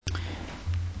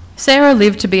Sarah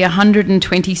lived to be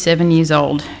 127 years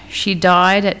old. She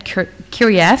died at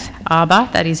Kiriath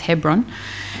Arba, that is Hebron,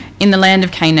 in the land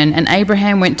of Canaan, and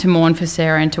Abraham went to mourn for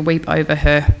Sarah and to weep over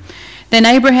her. Then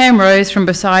Abraham rose from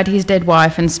beside his dead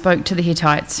wife and spoke to the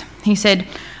Hittites. He said,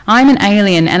 "I am an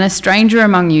alien and a stranger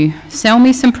among you. Sell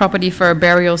me some property for a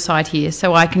burial site here,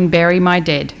 so I can bury my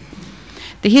dead."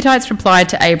 The Hittites replied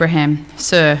to Abraham,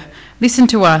 "Sir, listen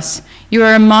to us. You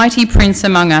are a mighty prince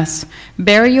among us.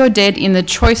 Bury your dead in the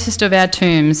choicest of our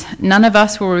tombs. None of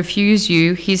us will refuse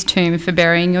you his tomb for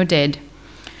burying your dead."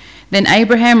 Then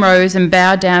Abraham rose and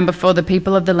bowed down before the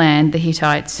people of the land, the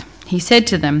Hittites. He said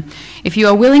to them, "If you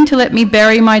are willing to let me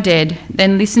bury my dead,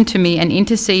 then listen to me and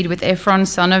intercede with Ephron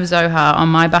son of Zohar on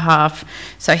my behalf,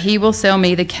 so he will sell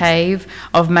me the cave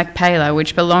of Machpelah,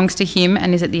 which belongs to him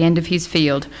and is at the end of his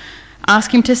field.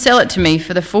 Ask him to sell it to me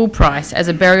for the full price as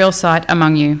a burial site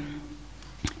among you."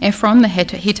 Ephron the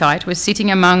Hittite was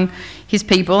sitting among his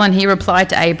people, and he replied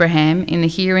to Abraham in the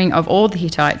hearing of all the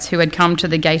Hittites who had come to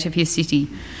the gate of his city.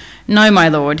 "No, my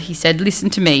lord," he said,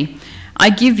 "listen to me. I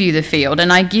give you the field,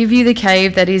 and I give you the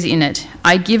cave that is in it.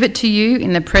 I give it to you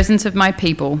in the presence of my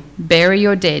people. Bury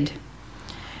your dead."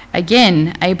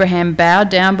 Again, Abraham bowed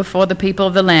down before the people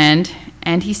of the land,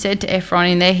 and he said to Ephron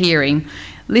in their hearing,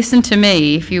 "Listen to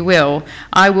me, if you will.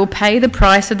 I will pay the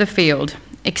price of the field.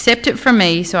 Accept it from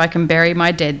me so I can bury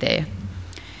my dead there."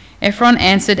 Ephron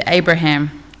answered Abraham,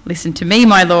 "Listen to me,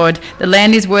 my lord. The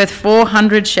land is worth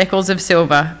 400 shekels of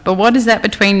silver. But what is that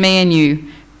between me and you?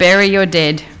 Bury your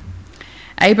dead."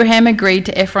 Abraham agreed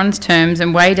to Ephron's terms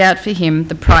and weighed out for him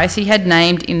the price he had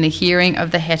named in the hearing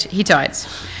of the Hittites,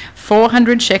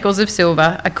 400 shekels of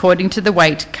silver, according to the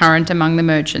weight current among the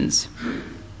merchants.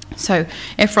 So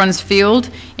Ephron's field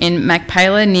in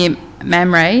Machpelah near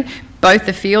Mamre, both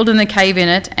the field and the cave in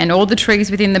it, and all the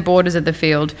trees within the borders of the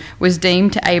field, was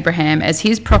deemed to Abraham as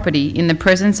his property in the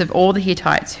presence of all the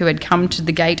Hittites who had come to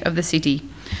the gate of the city.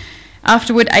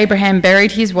 Afterward, Abraham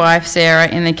buried his wife Sarah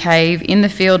in the cave in the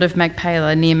field of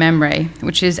Machpelah near Mamre,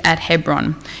 which is at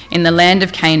Hebron, in the land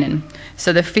of Canaan.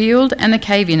 So the field and the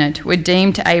cave in it were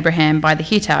deemed to Abraham by the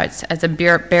Hittites as a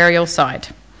burial site.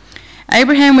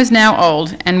 Abraham was now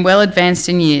old and well advanced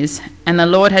in years, and the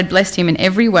Lord had blessed him in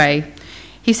every way.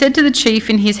 He said to the chief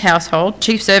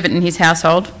servant in his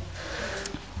household,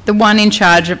 the one in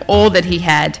charge of all that he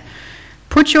had,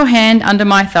 "Put your hand under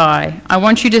my thigh. I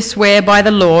want you to swear by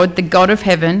the Lord, the God of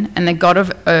heaven and the God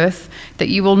of earth, that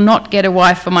you will not get a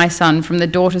wife for my son from the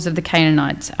daughters of the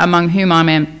Canaanites, among whom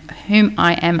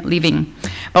I am living,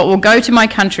 but will go to my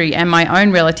country and my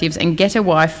own relatives and get a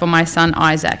wife for my son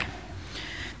Isaac."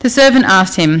 The servant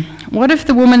asked him, "What if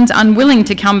the woman's unwilling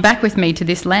to come back with me to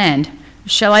this land?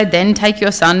 Shall I then take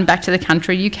your son back to the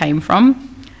country you came from?"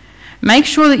 "Make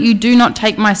sure that you do not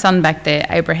take my son back there,"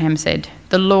 Abraham said.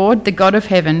 "The Lord, the God of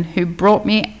heaven, who brought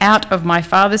me out of my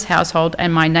father's household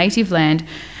and my native land,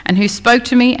 and who spoke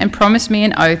to me and promised me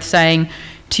an oath, saying,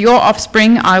 'To your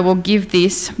offspring I will give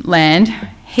this land,'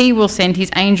 he will send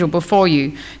his angel before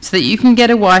you, so that you can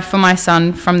get a wife for my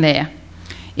son from there.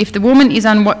 If the woman is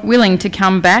unwilling to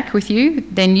come back with you,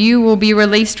 then you will be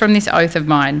released from this oath of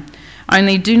mine.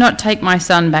 Only do not take my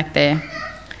son back there."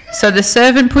 So the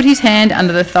servant put his hand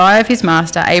under the thigh of his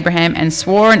master Abraham and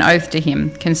swore an oath to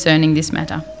him concerning this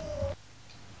matter.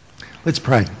 Let's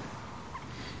pray.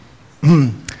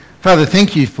 Father,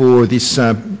 thank you for this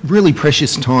really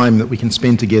precious time that we can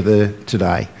spend together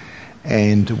today.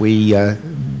 And we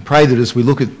pray that as we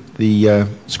look at the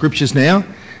scriptures now,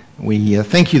 we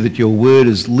thank you that your word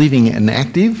is living and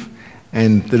active,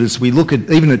 and that as we look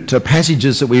at even at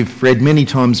passages that we've read many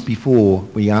times before,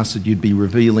 we ask that you'd be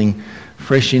revealing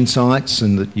fresh insights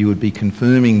and that you would be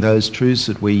confirming those truths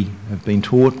that we have been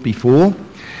taught before.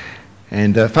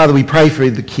 And Father, we pray for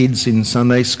the kids in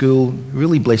Sunday school.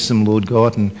 Really bless them, Lord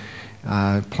God, and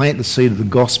plant the seed of the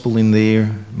gospel in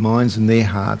their minds and their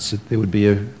hearts, that there would be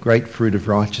a great fruit of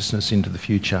righteousness into the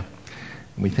future.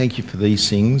 And we thank you for these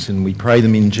things, and we pray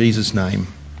them in Jesus' name.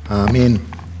 Amen.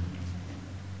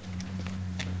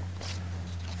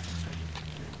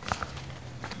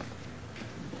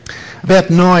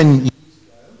 About 9 years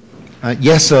ago,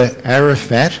 Yasser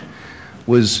Arafat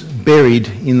was buried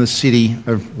in the city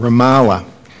of Ramallah,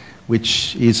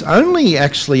 which is only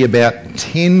actually about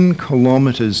 10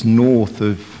 kilometres north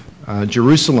of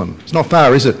Jerusalem. It's not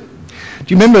far, is it? Do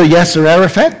you remember Yasser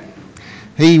Arafat?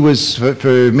 He was,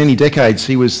 for many decades,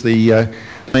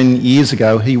 9 years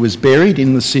ago, he was buried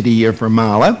in the city of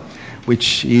Ramallah,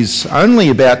 which is only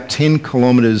about 10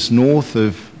 kilometres north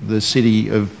of the city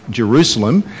of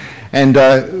Jerusalem. And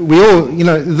we all,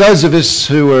 those of us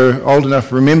who are old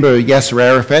enough remember Yasser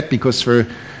Arafat, because for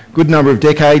good number of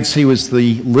decades. He was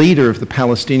the leader of the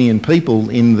Palestinian people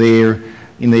in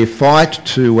their fight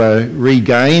to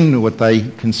regain what they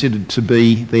considered to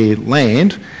be their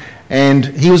land. And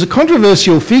he was a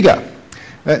controversial figure,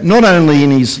 not only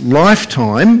in his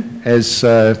lifetime, as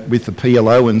with the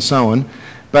PLO and so on,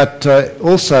 but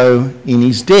also in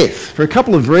his death, for a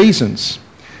couple of reasons.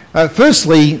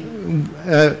 Firstly,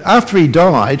 after he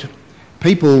died,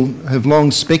 people have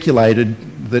long speculated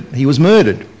that he was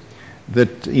murdered,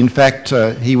 that in fact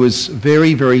he was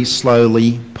very, very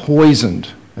slowly poisoned,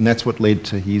 and that's what led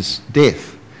to his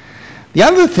death. The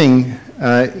other thing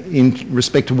in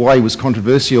respect to why he was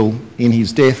controversial in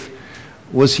his death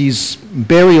was his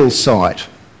burial site.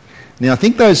 Now, I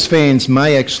think those fans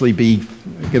may actually be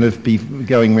going to be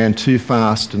going around too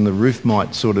fast and the roof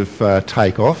might sort of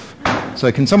take off.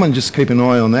 So can someone just keep an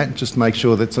eye on that, just make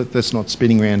sure that's not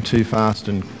spinning around too fast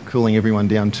and cooling everyone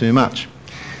down too much.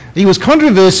 He was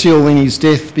controversial in his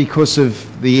death because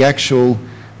of the actual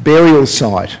burial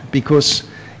site, because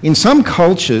in some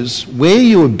cultures, where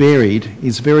you are buried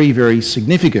is very, very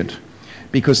significant,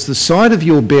 because the site of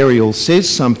your burial says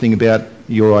something about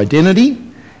your identity,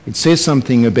 it says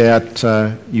something about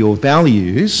your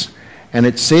values, and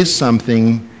it says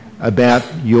something about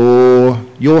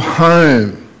your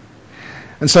home.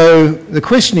 And so the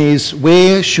question is,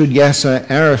 where should Yasser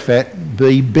Arafat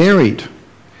be buried?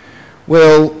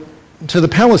 Well, to the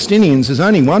Palestinians, there's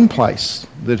only one place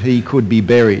that he could be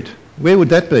buried. Where would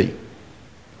that be?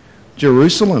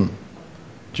 Jerusalem.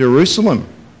 Jerusalem.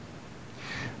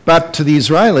 But to the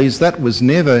Israelis, that was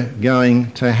never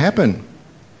going to happen.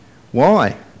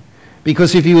 Why?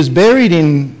 Because if he was buried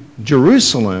in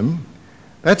Jerusalem,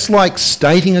 that's like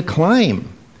stating a claim.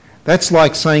 That's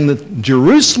like saying that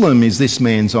Jerusalem is this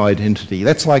man's identity.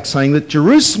 That's like saying that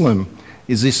Jerusalem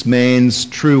is this man's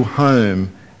true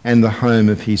home and the home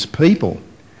of his people.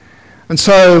 And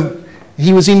so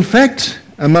he was in fact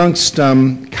amongst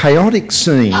chaotic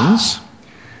scenes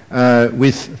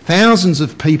with thousands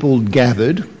of people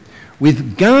gathered,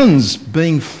 with guns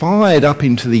being fired up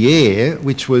into the air,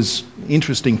 which was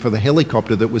interesting for the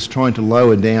helicopter that was trying to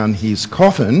lower down his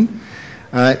coffin.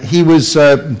 He was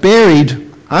buried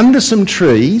under some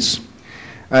trees,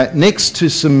 next to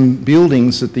some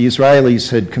buildings that the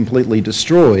Israelis had completely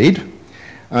destroyed,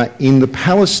 in the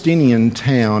Palestinian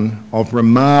town of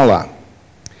Ramallah.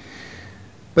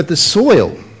 But the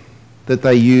soil that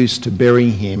they used to bury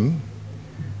him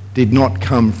did not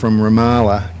come from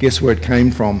Ramallah. Guess where it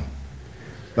came from?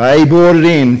 They brought it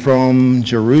in from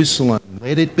Jerusalem.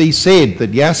 Let it be said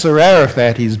that Yasser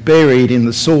Arafat is buried in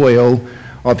the soil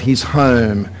of his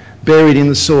home, buried in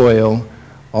the soil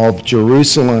of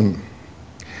Jerusalem.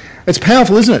 It's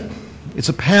powerful, isn't it? It's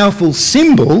a powerful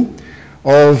symbol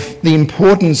of the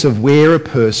importance of where a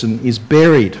person is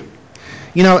buried.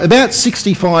 You know, about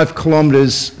 65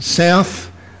 kilometres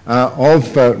south of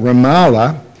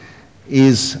Ramallah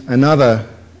is another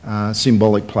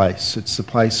symbolic place. It's the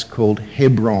place called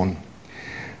Hebron.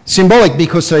 Symbolic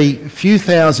because a few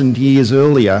thousand years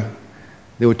earlier,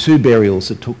 there were two burials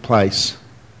that took place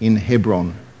in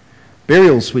Hebron.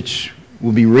 Burials which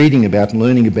we'll be reading about and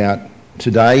learning about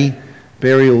today,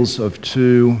 burials of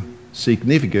two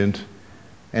significant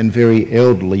and very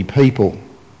elderly people.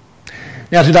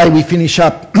 Now today we finish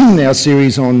up our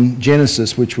series on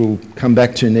Genesis, which we'll come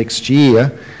back to next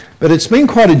year. But it's been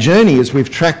quite a journey as we've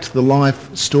tracked the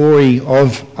life story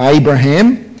of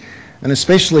Abraham, and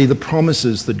especially the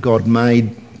promises that God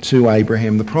made to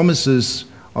Abraham, the promises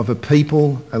of a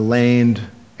people, a land,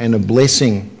 and a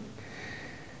blessing.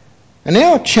 And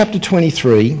now chapter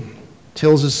 23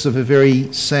 tells us of a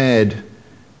very sad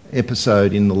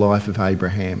episode in the life of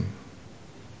Abraham.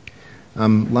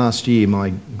 Last year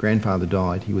my grandfather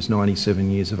died. He was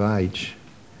 97 years of age.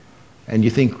 And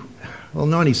you think, well,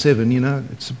 97, you know,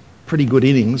 it's a pretty good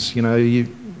innings. You know,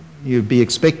 you'd be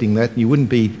expecting that. You wouldn't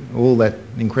be all that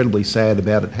incredibly sad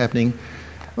about it happening.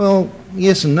 Well,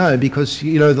 yes and no, because,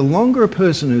 you know, the longer a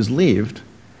person has lived,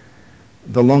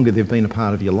 the longer they've been a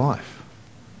part of your life.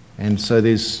 And so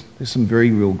there's some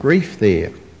very real grief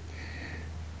there.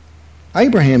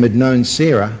 Abraham had known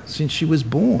Sarah since she was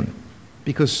born,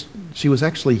 because she was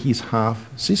actually his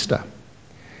half-sister.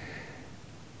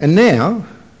 And now,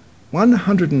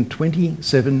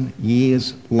 127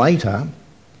 years later,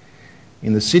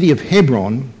 in the city of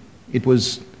Hebron, it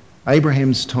was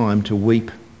Abraham's time to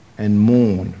weep and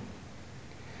mourn.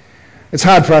 It's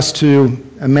hard for us to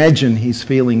imagine his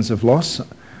feelings of loss.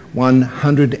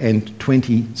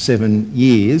 127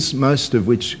 years, most of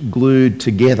which glued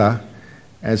together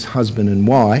as husband and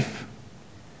wife,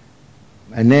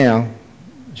 and now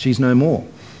she's no more.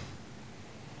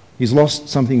 He's lost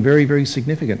something very, very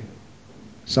significant.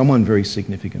 someone very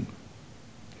significant.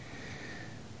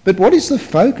 But what is the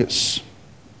focus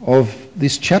of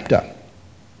this chapter?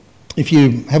 If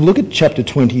you have a look at chapter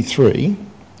 23,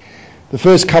 the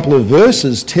first couple of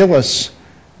verses tell us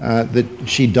that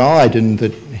she died and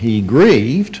that he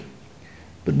grieved.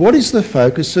 But what is the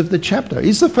focus of the chapter?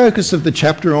 Is the focus of the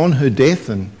chapter on her death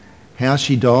and how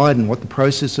she died and what the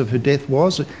process of her death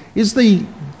was? Is the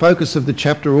focus of the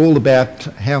chapter all about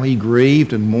how he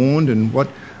grieved and mourned and what?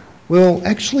 Well,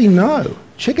 actually no.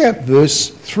 Check out verse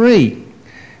 3.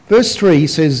 Verse 3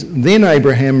 says, "Then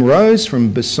Abraham rose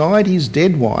from beside his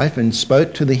dead wife and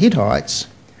spoke to the Hittites.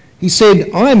 He said,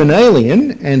 I am an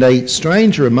alien and a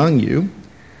stranger among you.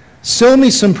 Sell me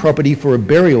some property for a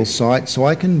burial site so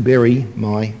I can bury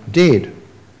my dead."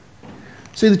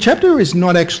 See, the chapter is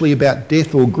not actually about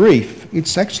death or grief.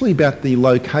 It's actually about the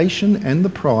location and the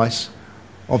price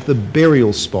of the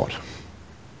burial spot.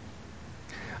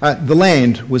 The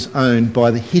land was owned by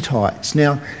the Hittites.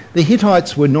 Now, the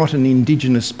Hittites were not an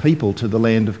indigenous people to the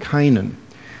land of Canaan.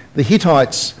 The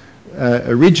Hittites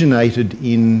originated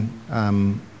in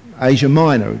Asia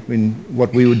Minor, in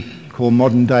what we would call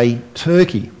modern-day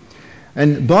Turkey.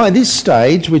 And by this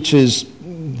stage, which is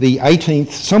the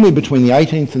 18th, somewhere between the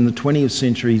 18th and the 20th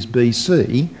centuries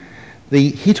BC,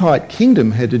 the Hittite kingdom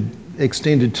had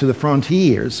extended to the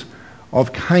frontiers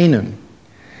of Canaan.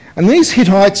 And these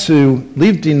Hittites who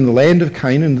lived in the land of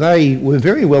Canaan, they were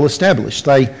very well established.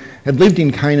 They had lived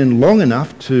in Canaan long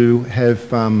enough to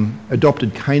have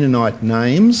adopted Canaanite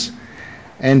names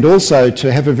and also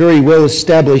to have a very well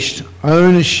established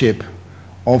ownership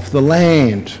of the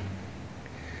land.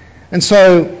 And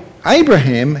so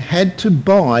Abraham had to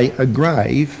buy a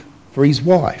grave for his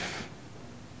wife.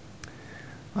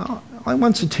 I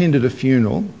once attended a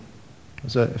funeral, it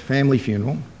was a family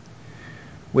funeral,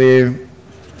 where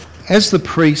as the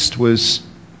priest was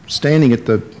standing at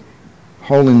the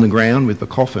hole in the ground with the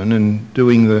coffin and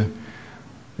doing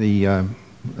the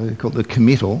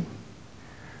committal,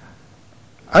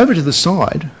 over to the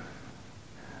side,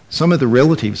 some of the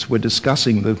relatives were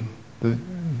discussing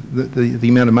the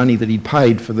amount of money that he'd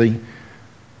paid for the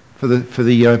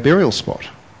burial spot.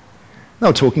 They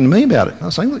were talking to me about it. I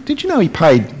was saying, look, did you know he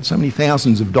paid so many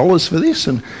thousands of dollars for this,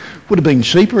 and would have been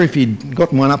cheaper if he'd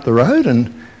gotten one up the road?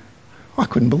 And I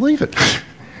couldn't believe it.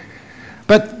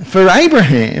 But for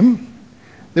Abraham,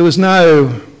 there was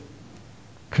no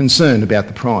concern about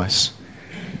the price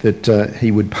that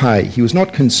he would pay. He was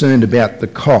not concerned about the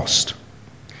cost.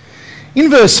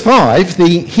 In verse 5,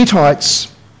 the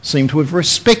Hittites seem to have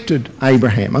respected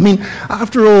Abraham. I mean,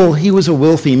 after all, he was a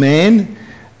wealthy man.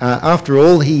 After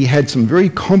all, he had some very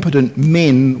competent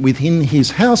men within his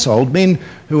household, men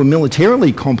who were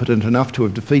militarily competent enough to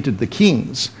have defeated the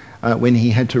kings when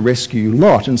he had to rescue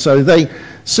Lot. And so they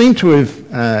seem to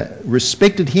have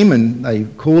respected him, and they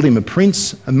called him a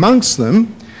prince amongst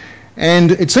them.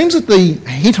 And it seems that the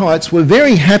Hittites were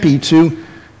very happy to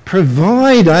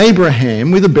provide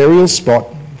Abraham with a burial spot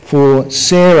for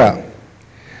Sarah.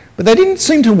 But they didn't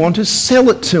seem to want to sell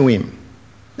it to him.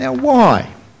 Now, why?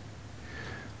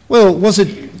 Well, was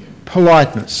it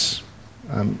politeness?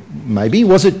 Maybe.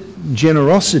 Was it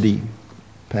generosity?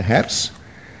 Perhaps.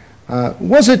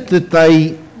 Was it that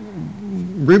they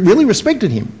really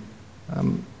respected him?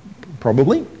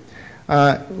 Probably.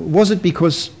 Was it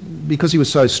because he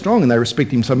was so strong and they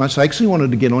respected him so much, they actually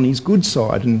wanted to get on his good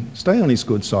side and stay on his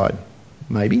good side?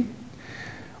 Maybe.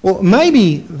 Or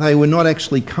maybe they were not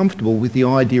actually comfortable with the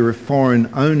idea of foreign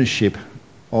ownership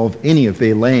of any of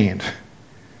their land,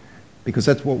 because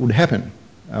that's what would happen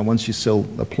once you sell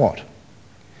the plot.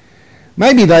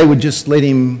 Maybe they would just let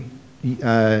him,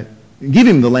 give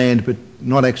him the land, but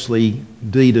not actually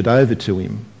deed it over to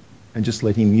him and just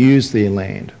let him use their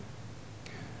land.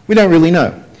 We don't really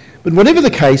know. But whatever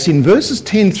the case, in verses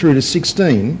 10 through to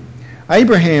 16,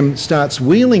 Abraham starts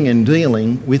wheeling and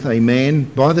dealing with a man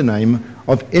by the name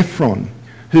of Ephron,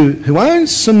 who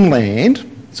owns some land.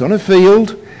 It's on a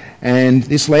field, and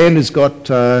this land has got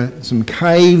some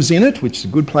caves in it, which is a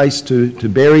good place to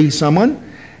bury someone.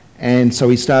 And so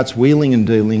he starts wheeling and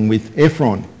dealing with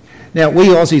Ephron. Now, we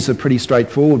Aussies are pretty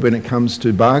straightforward when it comes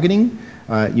to bargaining.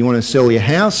 You want to sell your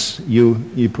house,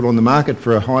 you put on the market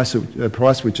for a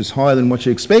price which is higher than what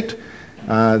you expect.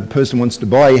 The person wants to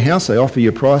buy your house, they offer you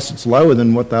a price that's lower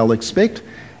than what they'll expect,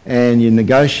 and you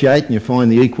negotiate and you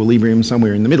find the equilibrium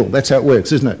somewhere in the middle. That's how it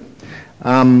works, isn't it?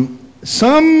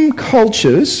 Some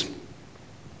cultures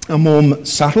are more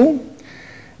subtle.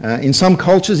 In some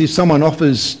cultures, if someone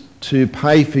offers to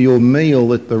pay for your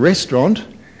meal at the restaurant,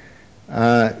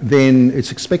 then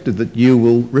it's expected that you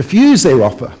will refuse their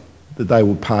offer that they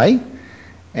will pay,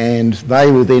 and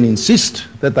they will then insist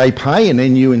that they pay, and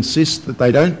then you insist that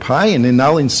they don't pay, and then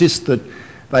they'll insist that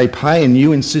they pay and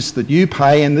you insist that you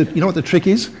pay. And you know what the trick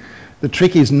is? The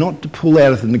trick is not to pull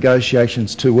out of the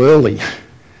negotiations too early.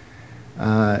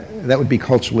 That would be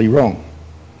culturally wrong.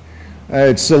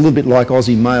 It's a little bit like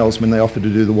Aussie males when they offer to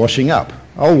do the washing up.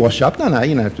 I'll wash up. No,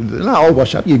 you don't have to do that. No, I'll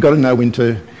wash up. You've got to know when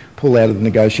to pull out of the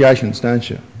negotiations, don't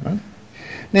you? Right?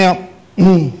 Now,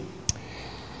 in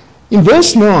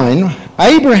verse 9,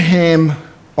 Abraham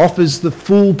offers the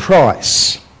full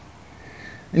price.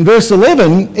 In verse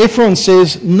 11, Ephron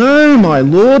says, "No, my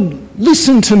Lord,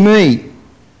 listen to me.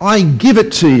 I give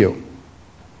it to you."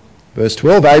 Verse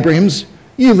 12, Abraham's,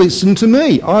 "You listen to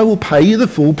me. I will pay you the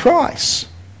full price."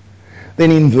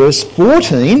 Then in verse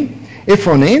 14,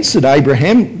 Ephron answered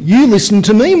Abraham, "You listen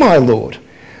to me, my Lord.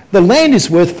 The land is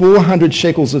worth 400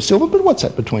 shekels of silver, but what's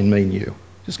that between me and you?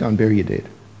 Just go and bury your dead."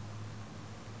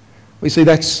 We see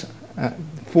that's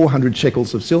 400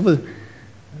 shekels of silver.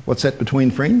 What's that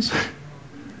between friends?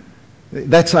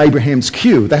 That's Abraham's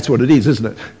cue. That's what it is, isn't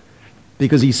it?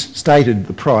 Because he's stated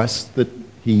the price that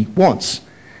he wants.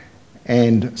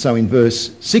 And so in verse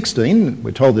 16,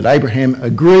 we're told that Abraham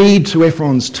agreed to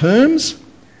Ephron's terms,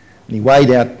 and he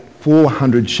weighed out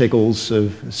 400 shekels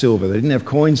of silver. They didn't have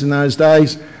coins in those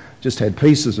days, just had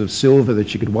pieces of silver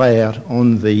that you could weigh out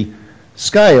on the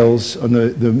scales, on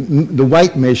the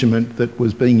weight measurement that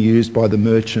was being used by the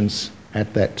merchants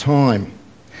at that time.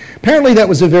 Apparently that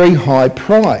was a very high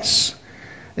price,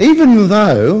 even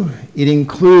though it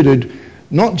included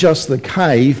not just the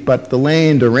cave, but the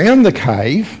land around the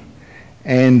cave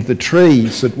and the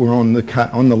trees that were on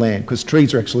the land, because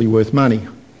trees are actually worth money.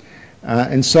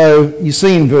 And so you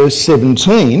see in verse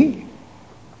 17,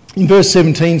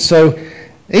 so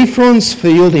Ephron's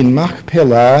field in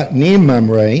Machpelah near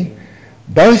Mamre,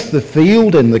 both the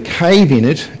field and the cave in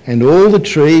it, and all the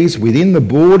trees within the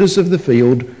borders of the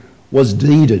field, was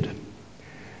deeded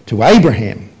to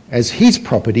Abraham as his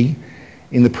property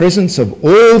in the presence of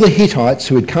all the Hittites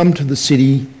who had come to the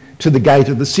city, to the gate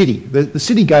of the city. The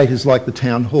city gate is like the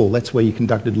town hall. That's where you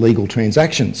conducted legal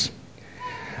transactions.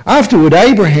 Afterward,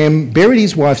 Abraham buried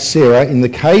his wife Sarah in the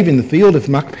cave in the field of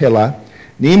Machpelah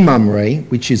near Mamre,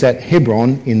 which is at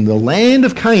Hebron in the land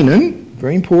of Canaan.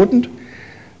 Very important.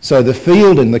 So the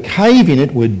field and the cave in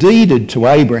it were deeded to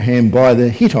Abraham by the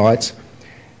Hittites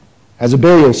as a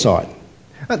burial site.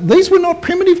 These were not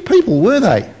primitive people, were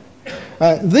they?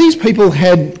 These people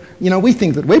had, we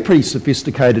think that we're pretty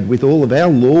sophisticated with all of our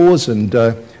laws and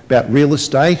about real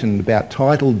estate and about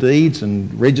title deeds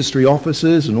and registry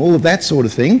offices and all of that sort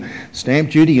of thing,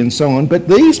 stamp duty and so on. But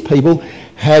these people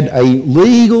had a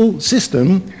legal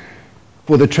system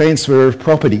for the transfer of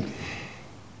property.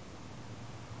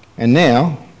 And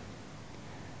now,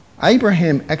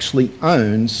 Abraham actually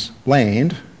owns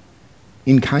land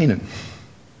in Canaan.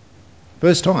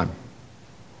 First time.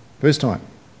 But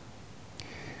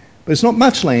it's not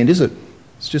much land, is it?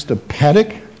 It's just a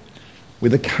paddock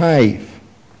with a cave.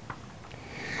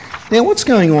 Now, what's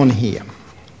going on here?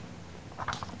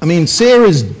 I mean,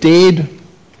 Sarah's dead.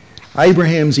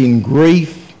 Abraham's in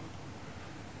grief.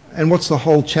 And what's the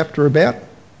whole chapter about?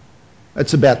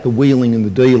 It's about the wheeling and the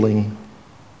dealing,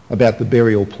 about the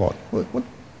burial plot.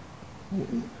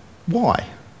 Why?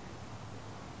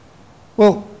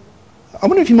 Well, I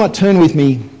wonder if you might turn with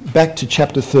me back to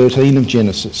chapter 13 of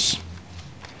Genesis.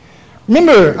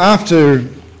 Remember after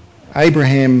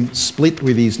Abraham split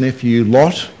with his nephew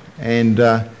Lot, and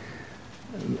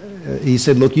he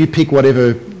said, "Look, you pick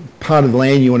whatever part of the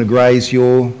land you want to graze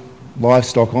your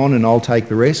livestock on and I'll take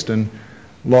the rest." And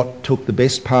Lot took the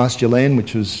best pasture land,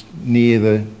 which was near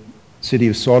the city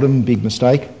of Sodom. Big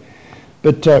mistake.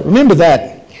 But remember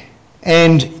that.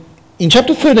 And in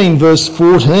chapter 13, verse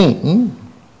 14,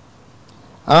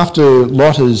 after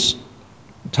Lot has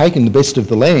taken the best of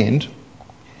the land,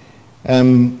 let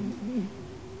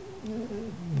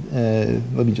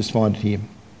me just find it here.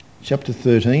 Chapter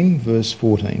 13, verse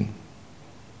 14.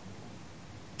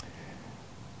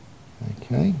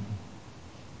 Okay.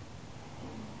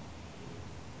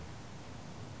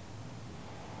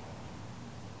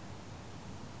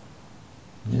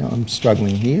 Yeah, I'm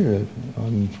struggling here.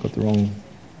 I've got the wrong...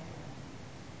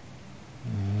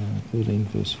 13,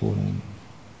 verse 14.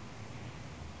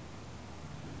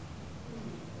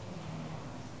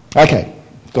 Okay,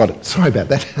 got it. Sorry about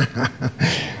that.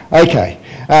 Okay.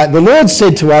 The Lord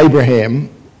said to Abraham,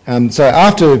 so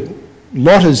after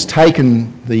Lot has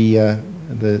taken the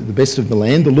best of the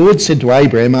land, the Lord said to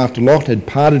Abraham after Lot had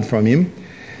parted from him,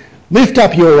 "Lift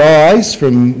up your eyes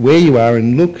from where you are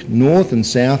and look north and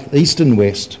south, east and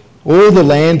west. All the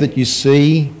land that you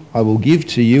see I will give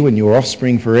to you and your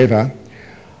offspring forever.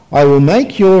 I will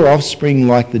make your offspring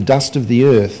like the dust of the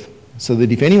earth, so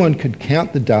that if anyone could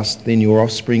count the dust, then your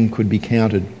offspring could be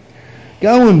counted.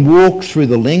 Go and walk through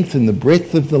the length and the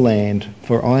breadth of the land,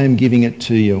 for I am giving it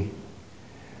to you."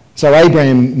 So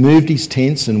Abraham moved his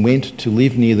tents and went to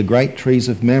live near the great trees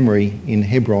of Mamre in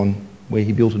Hebron, where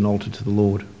he built an altar to the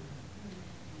Lord.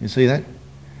 You see that?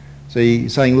 So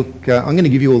he's saying, look, I'm going to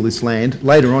give you all this land.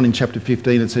 Later on in chapter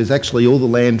 15 it says actually all the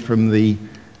land from the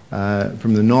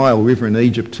Nile River in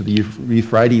Egypt to the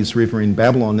Euphrates River in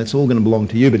Babylon, that's all going to belong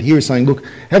to you. But here he's saying, look,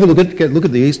 have a look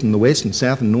at the east and the west and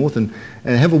south and north and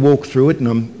have a walk through it, and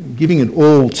I'm giving it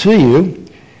all to you.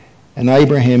 And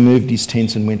Abraham moved his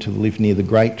tents and went to live near the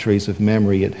great trees of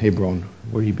Mamre at Hebron,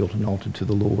 where he built an altar to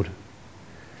the Lord.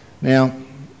 Now,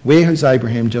 where has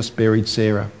Abraham just buried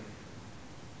Sarah?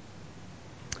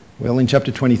 Well, in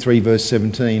chapter 23, verse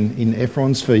 17, in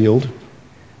Ephron's field,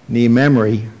 near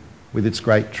Mamre, with its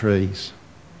great trees.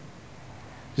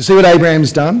 You see what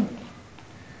Abraham's done?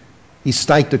 He's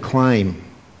staked a claim.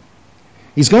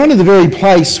 He's gone to the very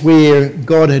place where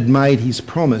God had made his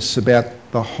promise about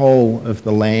the whole of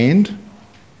the land.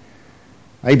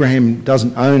 Abraham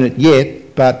doesn't own it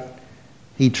yet, but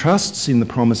he trusts in the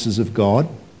promises of God.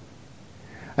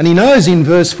 And he knows in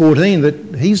verse 14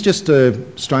 that he's just a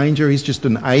stranger, he's just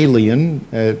an alien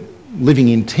living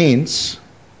in tents.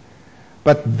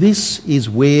 But this is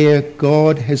where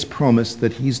God has promised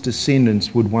that his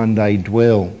descendants would one day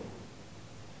dwell.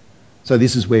 So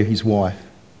this is where his wife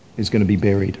is going to be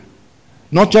buried.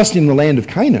 Not just in the land of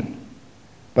Canaan,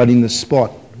 but in the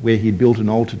spot where he'd built an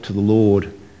altar to the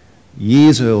Lord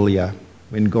years earlier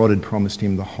when God had promised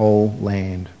him the whole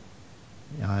land,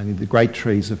 the great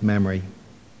trees of Mamre.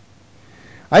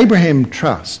 Abraham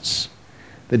trusts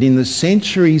that in the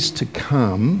centuries to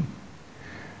come,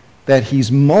 that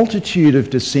his multitude of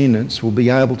descendants will be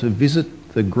able to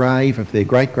visit the grave of their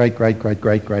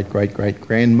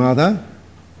great-great-great-great-great-great-great-grandmother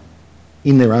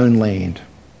in their own land,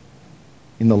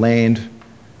 in the land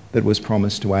that was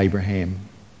promised to Abraham.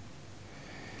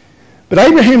 But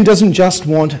Abraham doesn't just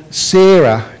want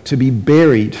Sarah to be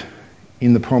buried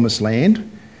in the promised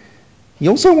land. He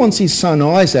also wants his son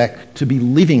Isaac to be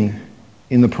living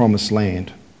in the promised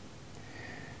land.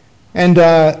 And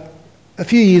a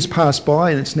few years pass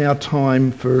by and it's now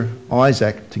time for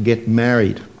Isaac to get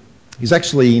married. He's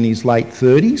actually in his late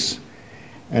 30s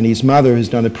and his mother has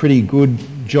done a pretty good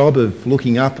job of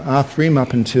looking up after him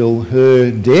up until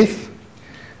her death.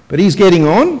 But he's getting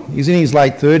on. He's in his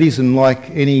late 30s and like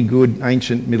any good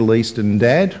ancient Middle Eastern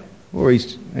dad, or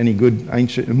he's any good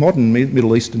ancient modern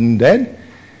Middle Eastern dad,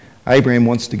 Abraham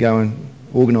wants to go and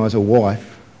organise a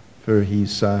wife for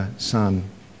his son.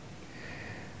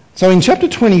 So in chapter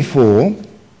 24,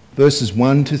 verses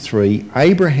 1 to 3,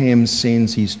 Abraham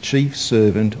sends his chief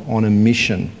servant on a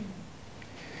mission.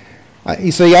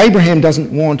 You see, Abraham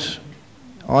doesn't want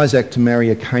Isaac to marry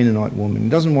a Canaanite woman. He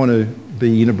doesn't want to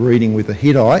be interbreeding with the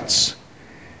Hittites.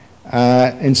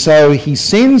 And so he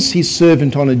sends his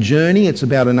servant on a journey. It's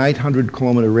about an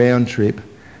 800-kilometre round trip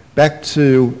back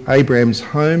to Abraham's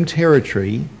home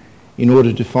territory in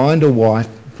order to find a wife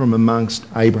from amongst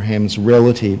Abraham's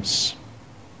relatives.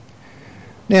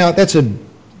 Now, that's a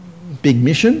big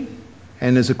mission,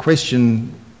 and there's a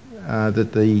question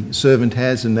that the servant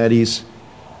has, and that is,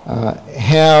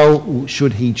 how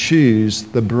should he choose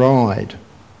the bride?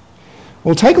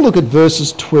 Well, take a look at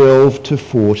verses 12 to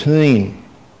 14.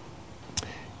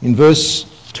 In verse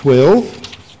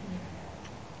 12,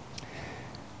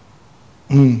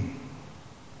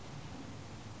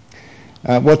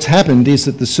 what's happened is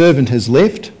that the servant has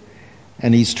left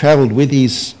and he's travelled with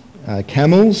his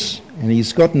camels and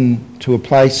he's gotten to a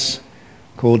place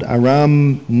called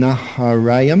Aram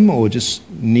Naharaim, or just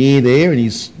near there, and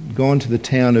he's gone to the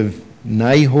town of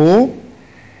Nahor,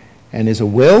 and there's a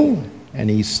well, and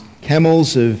his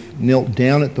camels have knelt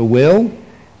down at the well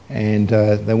and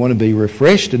they want to be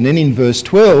refreshed. And then in verse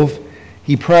 12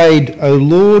 he prayed, "O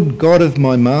Lord God of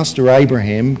my master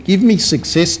Abraham, give me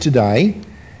success today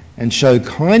and show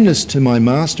kindness to my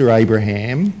master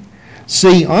Abraham.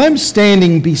 See, I'm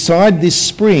standing beside this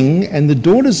spring and the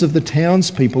daughters of the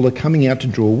townspeople are coming out to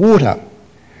draw water.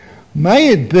 May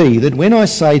it be that when I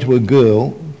say to a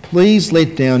girl, 'Please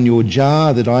let down your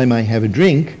jar that I may have a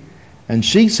drink,' and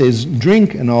she says,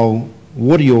 'Drink and I'll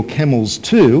water your camels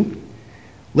too,'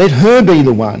 let her be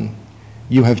the one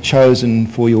you have chosen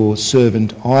for your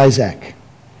servant Isaac.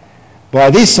 By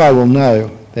this I will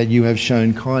know that you have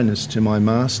shown kindness to my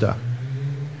master."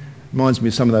 Reminds me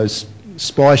of some of those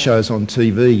spy shows on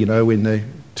TV, you know, when the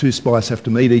two spies have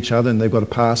to meet each other and they've got a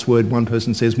password. One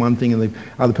person says one thing and the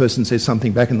other person says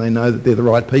something back and they know that they're the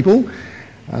right people.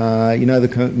 You know,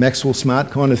 the Maxwell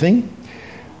Smart kind of thing.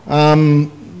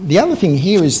 The other thing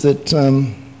here is that,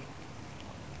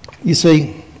 you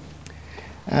see,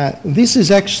 this is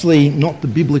actually not the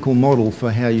biblical model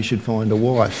for how you should find a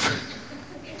wife.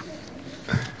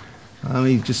 Let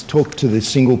me just talk to the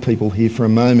single people here for a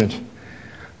moment.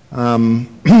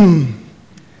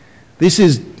 This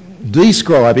is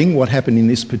describing what happened in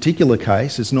this particular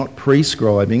case. It's not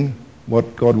prescribing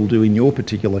what God will do in your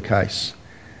particular case.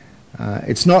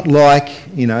 It's not like,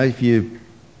 if you're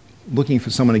looking for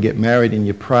someone to get married and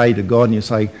you pray to God and you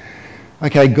say,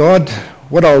 okay, God,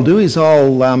 what I'll do is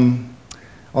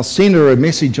I'll send her a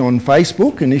message on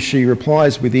Facebook, and if she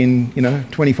replies within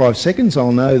 25 seconds,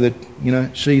 I'll know that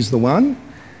she's the one.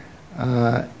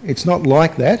 It's not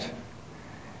like that.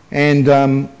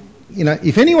 And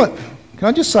if anyone, can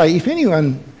I just say, if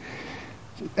anyone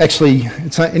actually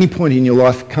at any point in your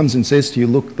life comes and says to you,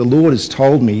 look, the Lord has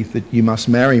told me that you must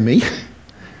marry me,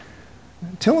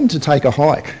 tell them to take a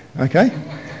hike, okay?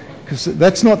 Because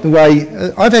that's not the way.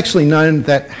 I've actually known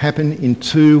that happen in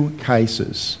two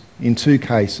cases. Usually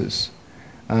guys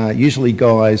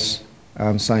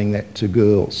saying that to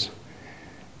girls.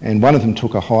 And one of them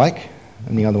took a hike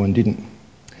and the other one didn't.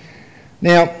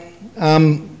 Now,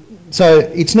 so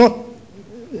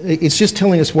it's just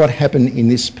telling us what happened in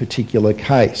this particular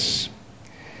case.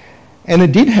 And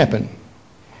it did happen.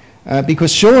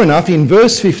 Because sure enough, in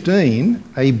verse 15,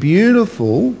 a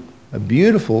beautiful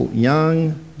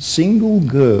young single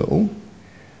girl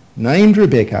named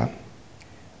Rebecca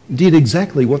did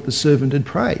exactly what the servant had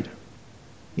prayed.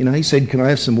 He said, can I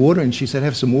have some water? And she said,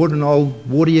 have some water and I'll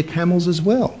water your camels as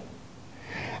well.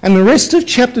 And the rest of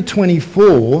chapter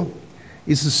 24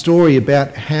 is the story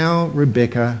about how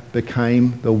Rebecca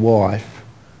became the wife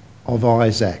of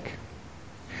Isaac.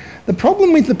 The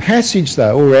problem with the passage,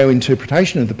 though, or our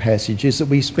interpretation of the passage, is that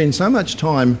we spend so much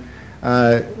time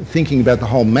thinking about the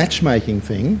whole matchmaking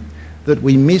thing that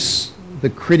we miss the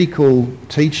critical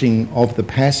teaching of the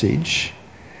passage,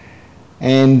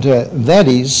 and that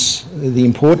is the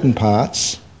important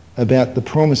parts about the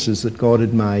promises that God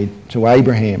had made to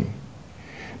Abraham.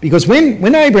 Because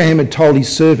when Abraham had told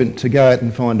his servant to go out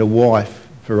and find a wife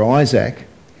for Isaac,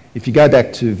 if you go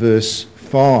back to verse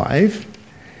 5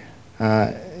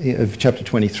 of chapter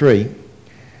 23,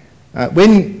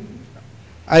 when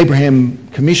Abraham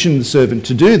commissioned the servant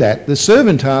to do that, the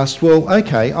servant asked, well,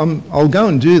 okay, I'll go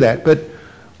and do that, but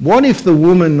what if the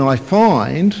woman I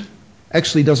find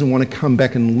actually doesn't want to come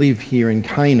back and live here in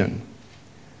Canaan?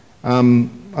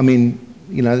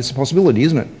 That's a possibility,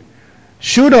 isn't it?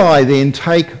 Should I then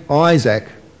take Isaac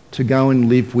to go and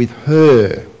live with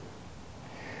her?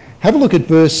 Have a look at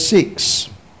verse 6,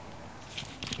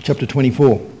 chapter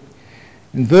 24.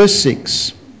 In verse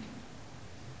 6,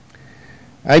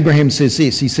 Abraham says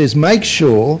this. He says, make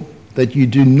sure that you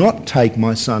do not take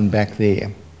my son back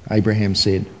there, Abraham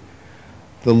said.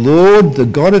 The Lord, the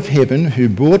God of heaven, who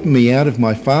brought me out of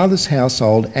my father's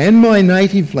household and my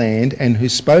native land, and who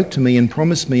spoke to me and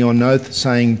promised me on oath,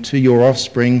 saying, to your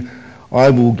offspring I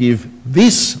will give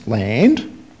this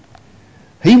land,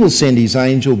 he will send his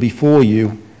angel before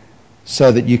you so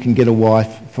that you can get a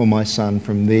wife for my son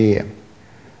from there.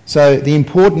 So the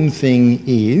important thing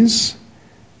is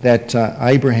that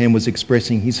Abraham was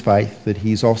expressing his faith that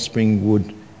his offspring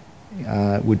would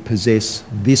possess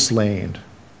this land,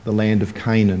 the land of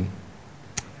Canaan.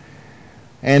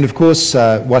 And of course,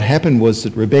 what happened was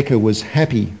that Rebecca was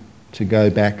happy to go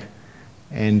back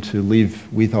and to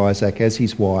live with Isaac as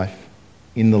his wife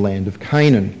in the land of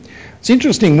Canaan. It's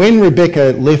interesting, when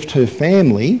Rebecca left her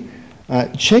family,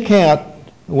 check out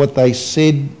what they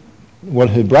said, what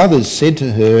her brothers said to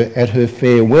her at her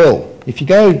farewell. If you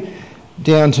go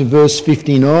down to verse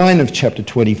 59 of chapter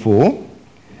 24,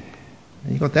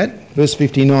 you got that? Verse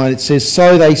 59, it says,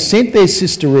 so they sent their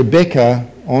sister Rebecca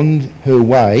on her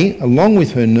way, along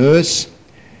with her nurse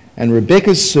and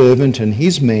Rebecca's servant and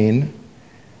his men,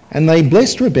 and they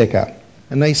blessed Rebecca,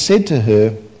 and they said to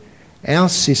her, our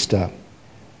sister,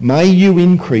 may you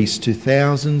increase to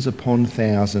thousands upon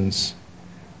thousands.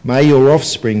 May your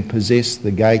offspring possess the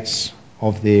gates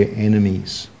of their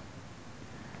enemies.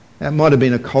 That might have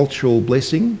been a cultural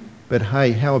blessing, but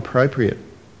hey, how appropriate.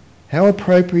 How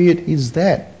appropriate is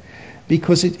that?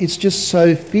 Because it's just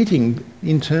so fitting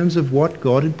in terms of what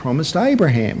God had promised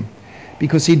Abraham.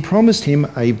 Because he'd promised him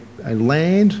a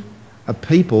land, a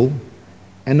people,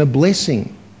 and a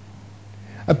blessing.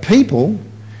 A people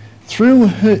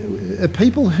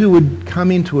who would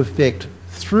come into effect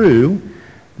through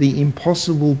the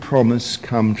impossible promise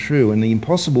come true. And the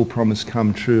impossible promise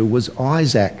come true was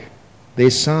Isaac, their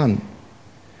son.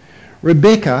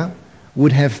 Rebecca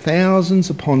would have thousands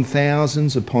upon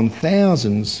thousands upon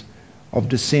thousands of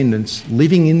descendants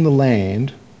living in the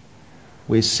land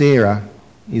where Sarah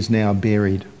is now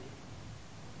buried.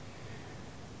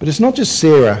 But it's not just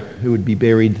Sarah who would be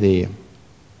buried there,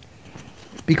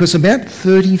 because about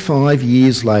 35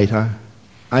 years later,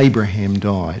 Abraham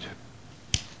died.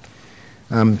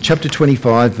 Chapter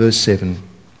 25, verse 7.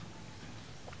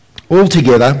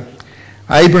 Altogether,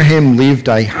 Abraham lived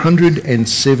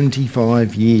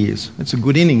 175 years. That's a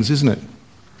good innings, isn't it?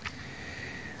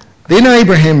 Then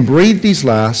Abraham breathed his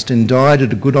last and died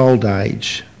at a good old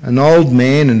age, an old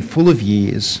man and full of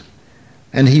years,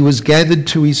 and he was gathered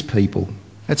to his people.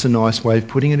 That's a nice way of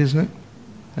putting it, isn't it?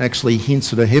 It actually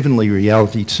hints at a heavenly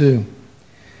reality too.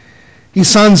 His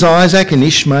sons Isaac and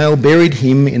Ishmael buried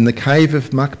him in the cave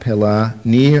of Machpelah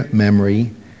near Mamre,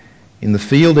 in the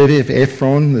field of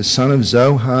Ephron, the son of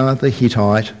Zohar the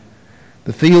Hittite,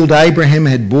 the field Abraham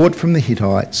had bought from the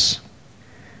Hittites.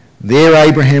 There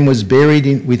Abraham was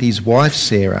buried with his wife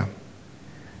Sarah.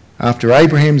 After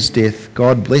Abraham's death,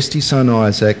 God blessed his son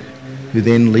Isaac, who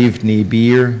then lived near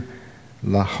Beer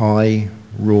Lahai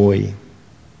Roi.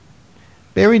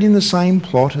 Buried in the same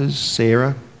plot as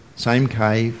Sarah, same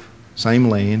cave, same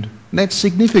land. And that's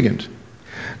significant.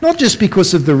 Not just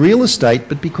because of the real estate,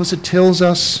 but because it tells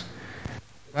us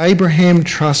Abraham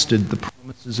trusted the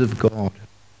promises of God.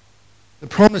 The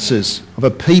promises of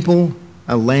a people,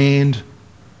 a land,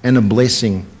 and a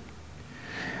blessing.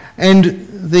 And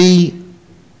the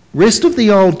rest of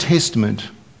the Old Testament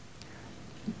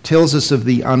tells us of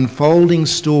the unfolding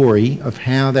story of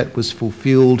how that was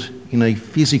fulfilled in a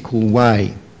physical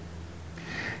way.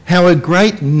 How a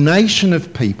great nation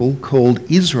of people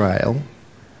called Israel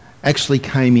actually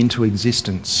came into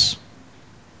existence.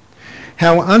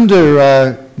 How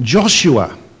under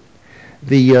Joshua,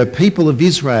 the people of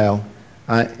Israel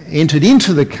entered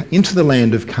into the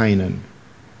land of Canaan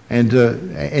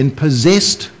and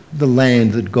possessed the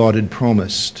land that God had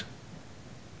promised.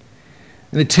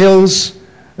 And it tells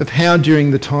of how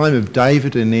during the time of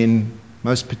David and then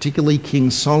most particularly King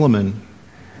Solomon,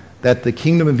 that the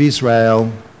kingdom of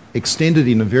Israel extended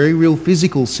in a very real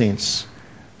physical sense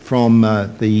from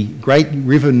the great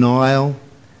river Nile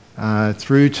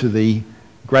through to the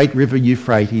great river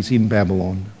Euphrates in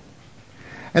Babylon.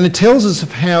 And it tells us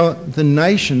of how the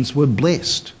nations were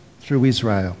blessed through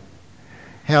Israel,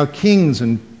 how kings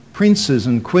and princes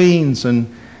and queens and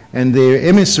their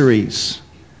emissaries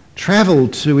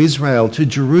travelled to Israel, to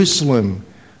Jerusalem,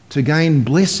 to gain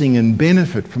blessing and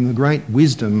benefit from the great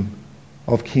wisdom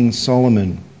of King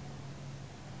Solomon.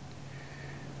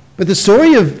 But the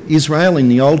story of Israel in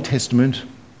the Old Testament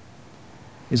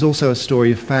is also a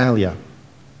story of failure.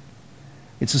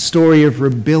 It's a story of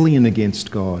rebellion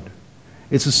against God.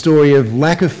 It's a story of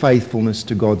lack of faithfulness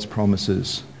to God's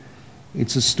promises.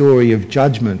 It's a story of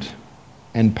judgment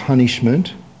and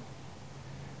punishment.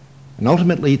 And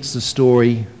ultimately it's the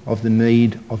story of the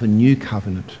need of a new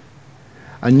covenant.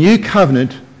 A new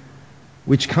covenant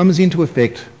which comes into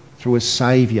effect through a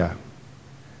saviour,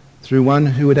 through one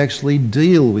who would actually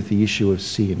deal with the issue of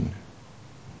sin.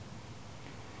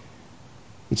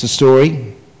 It's a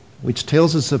story which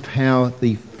tells us of how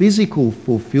the physical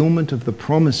fulfilment of the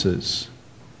promises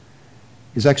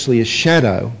is actually a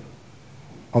shadow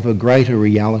of a greater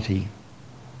reality,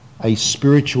 a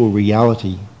spiritual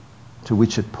reality to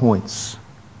which it points,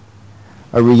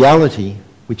 a reality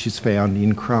which is found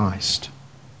in Christ,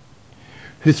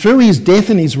 who through his death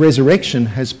and his resurrection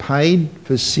has paid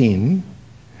for sin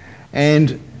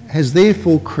and has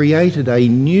therefore created a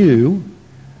new,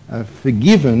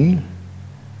 forgiven,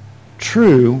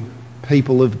 true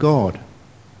people of God.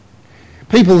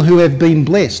 People who have been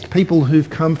blessed, people who've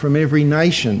come from every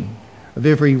nation, of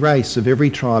every race, of every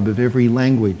tribe, of every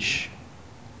language.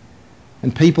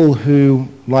 And people who,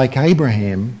 like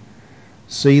Abraham,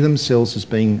 see themselves as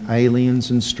being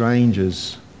aliens and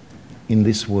strangers in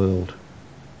this world.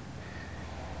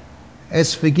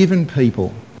 As forgiven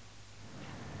people,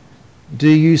 do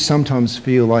you sometimes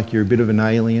feel like you're a bit of an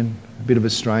alien, a bit of a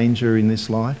stranger in this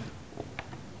life?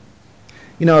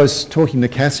 You know, I was talking to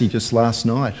Cassie just last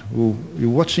night. We were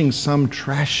watching some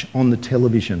trash on the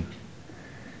television.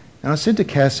 And I said to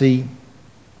Cassie,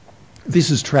 this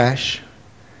is trash,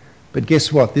 but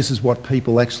guess what? This is what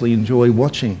people actually enjoy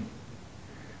watching.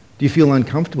 Do you feel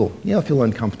uncomfortable? Yeah, I feel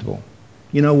uncomfortable.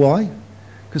 You know why?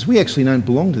 Because we actually don't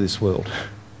belong to this world.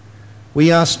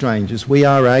 We are strangers, we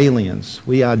are aliens,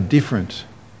 we are different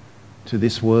to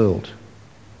this world.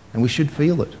 And we should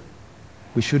feel it.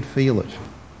 We should feel it.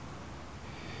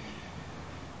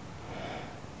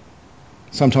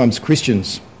 Sometimes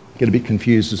Christians get a bit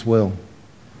confused as well.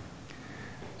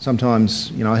 Sometimes,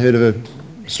 I heard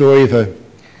of a story of a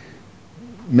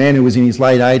man who was in his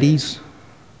late 80s,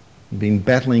 He'd been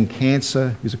battling cancer.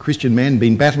 He was a Christian man,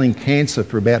 been battling cancer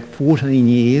for about 14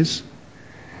 years.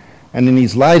 And in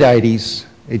his late 80s,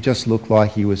 it just looked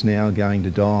like he was now going to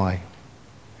die.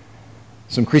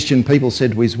 Some Christian people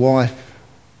said to his wife,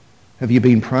 "Have you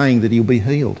been praying that he'll be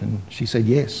healed?" And she said,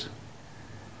 "Yes."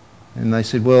 And they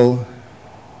said, "Well,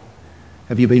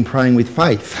 have you been praying with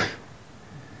faith?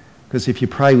 Because if you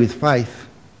pray with faith,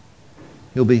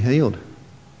 he'll be healed."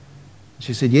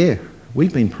 She said, "Yeah,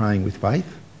 we've been praying with faith.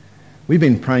 We've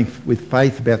been praying with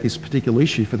faith about this particular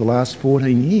issue for the last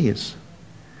 14 years.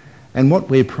 And what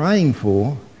we're praying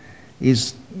for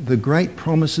is the great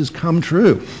promises come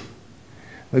true.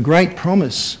 The great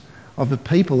promise of a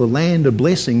people, a land of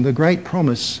blessing, the great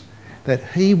promise that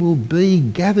he will be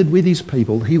gathered with his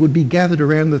people. He would be gathered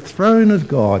around the throne of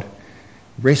God,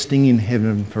 resting in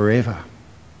heaven forever."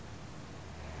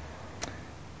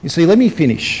 You see, let me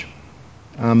finish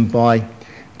by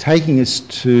taking us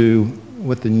to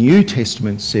what the New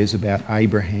Testament says about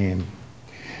Abraham.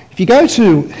 If you go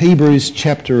to Hebrews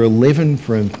chapter 11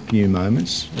 for a few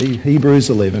moments, Hebrews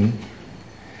 11,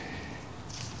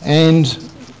 and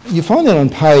you find that on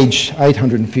page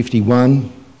 851.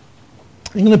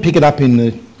 I'm going to pick it up in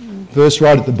the verse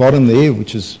right at the bottom there,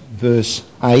 which is verse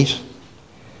 8.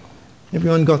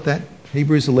 Everyone got that?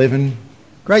 Hebrews 11.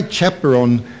 Great chapter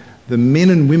on the men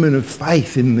and women of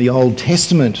faith in the Old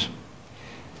Testament.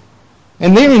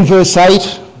 And there in verse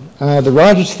 8, the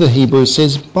writer to the Hebrews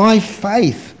says, "By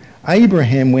faith,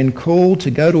 Abraham, when called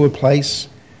to go to a place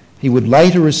he would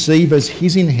later receive as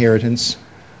his inheritance,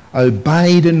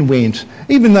 obeyed and went,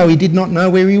 even though he did not know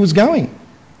where he was going.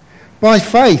 By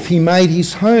faith, he made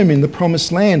his home in the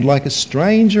promised land like a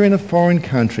stranger in a foreign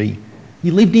country.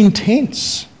 He lived in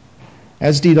tents,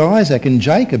 as did Isaac and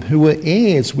Jacob, who were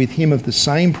heirs with him of the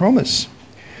same promise.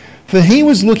 For he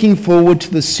was looking forward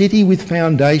to the city with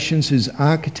foundations, whose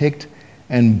architect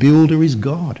and builder is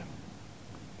God.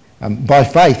 By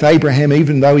faith, Abraham,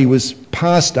 even though he was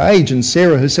past age and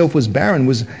Sarah herself was barren,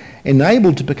 was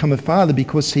enabled to become a father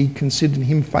because he considered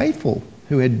him faithful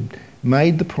who had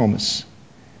made the promise.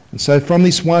 And so from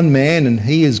this one man, and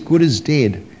he as good as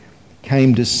dead,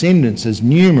 came descendants as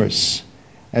numerous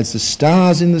as the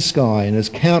stars in the sky and as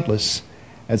countless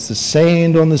as the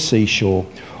sand on the seashore.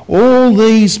 All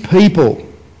these people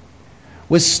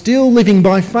were still living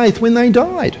by faith when they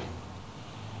died.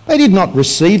 They did not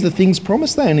receive the things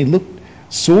promised. They only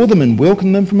saw them and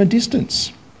welcomed them from a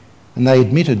distance. And they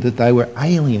admitted that they were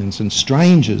aliens and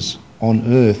strangers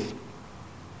on earth.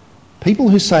 People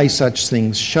who say such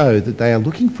things show that they are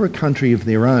looking for a country of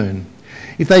their own.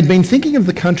 If they'd been thinking of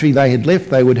the country they had left,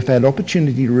 they would have had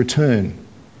opportunity to return.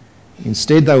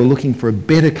 Instead, they were looking for a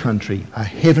better country, a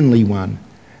heavenly one.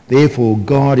 Therefore,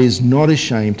 God is not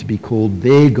ashamed to be called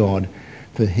their God,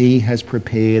 for he has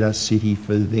prepared a city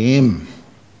for them.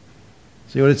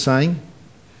 See what it's saying?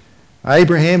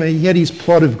 Abraham, he had his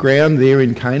plot of ground there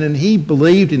in Canaan. He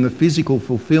believed in the physical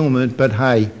fulfilment, but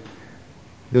hey,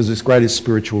 there was this greater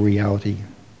spiritual reality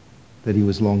that he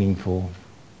was longing for.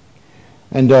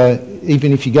 And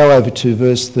even if you go over to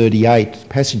verse 38,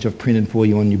 passage I've printed for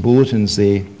you on your bulletins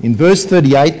there. In verse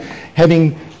 38,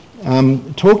 having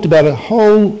talked about a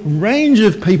whole range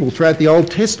of people throughout the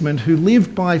Old Testament who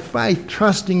lived by faith,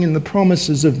 trusting in the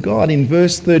promises of God, in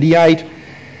verse 38,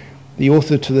 the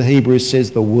author to the Hebrews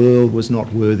says the world was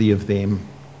not worthy of them.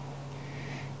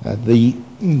 They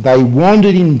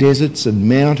wandered in deserts and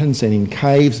mountains and in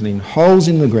caves and in holes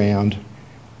in the ground.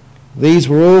 These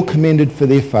were all commended for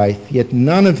their faith, yet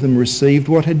none of them received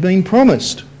what had been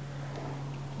promised.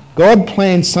 God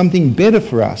planned something better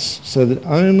for us, so that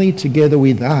only together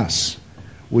with us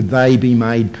would they be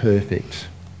made perfect.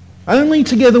 Only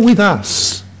together with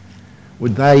us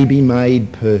would they be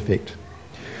made perfect.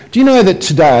 Do you know that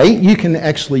today you can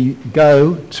actually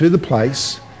go to the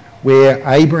place where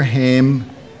Abraham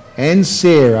and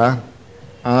Sarah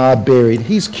are buried?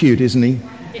 He's cute, isn't he?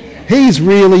 He's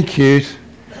really cute.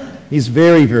 He's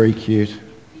very, very cute.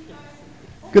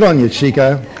 Good on you,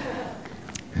 Chico.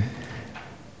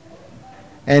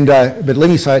 And but let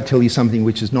me tell you something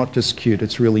which is not just cute,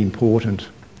 it's really important.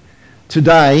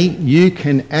 Today you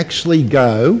can actually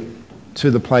go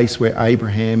to the place where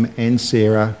Abraham and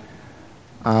Sarah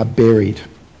are buried.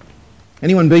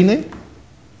 Anyone been there?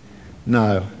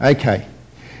 No. Okay.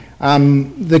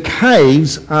 The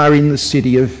caves are in the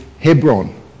city of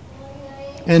Hebron.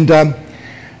 And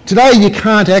today you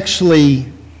can't actually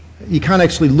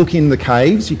look in the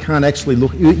caves. You can't actually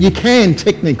look. You can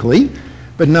technically,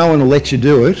 but no one will let you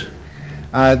do it.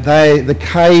 The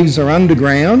caves are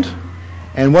underground,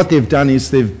 and what they've done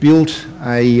is they've built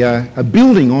a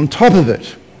building on top of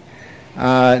it.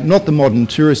 Not the modern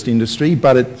tourist industry,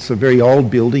 but it's a very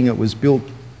old building. It was built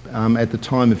at the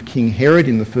time of King Herod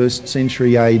in the 1st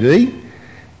century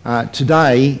AD.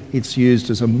 Today it's used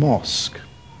as a mosque.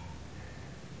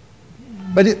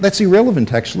 But that's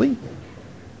irrelevant, actually.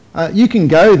 You can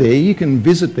go there, you can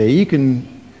visit there, you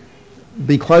can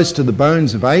be close to the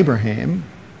bones of Abraham,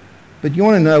 but you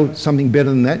want to know something better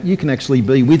than that? You can actually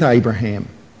be with Abraham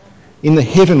in the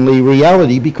heavenly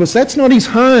reality, because that's not his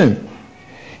home.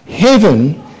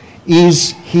 Heaven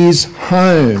is his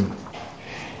home.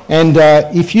 And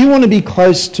if you want to be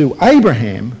close to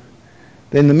Abraham,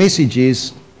 then the message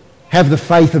is, have the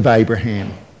faith of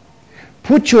Abraham.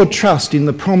 Put your trust in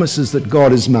the promises that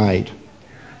God has made.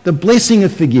 The blessing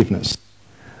of forgiveness,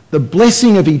 the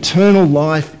blessing of eternal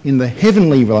life in the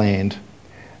heavenly land,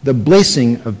 the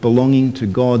blessing of belonging to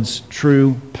God's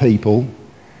true people,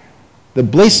 the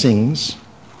blessings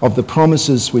of the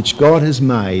promises which God has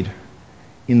made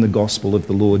in the gospel of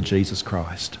the Lord Jesus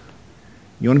Christ.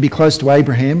 You want to be close to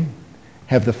Abraham?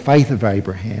 Have the faith of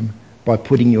Abraham by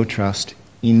putting your trust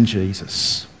in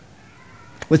Jesus.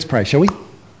 Let's pray, shall we?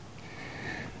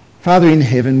 Father in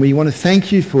heaven, we want to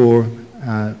thank you for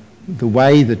the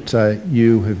way that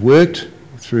you have worked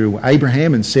through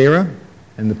Abraham and Sarah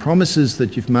and the promises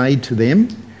that you've made to them.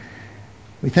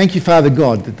 We thank you, Father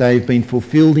God, that they've been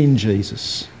fulfilled in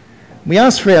Jesus. We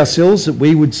ask for ourselves that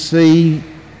we would see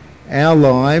our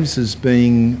lives as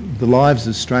being the lives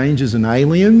of strangers and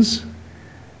aliens.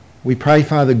 We pray,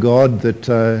 Father God,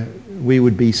 that we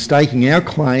would be staking our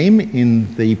claim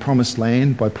in the promised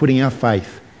land by putting our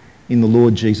faith in the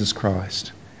Lord Jesus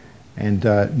Christ and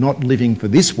not living for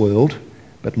this world,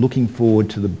 but looking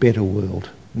forward to the better world.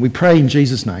 We pray in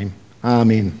Jesus' name.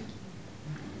 Amen.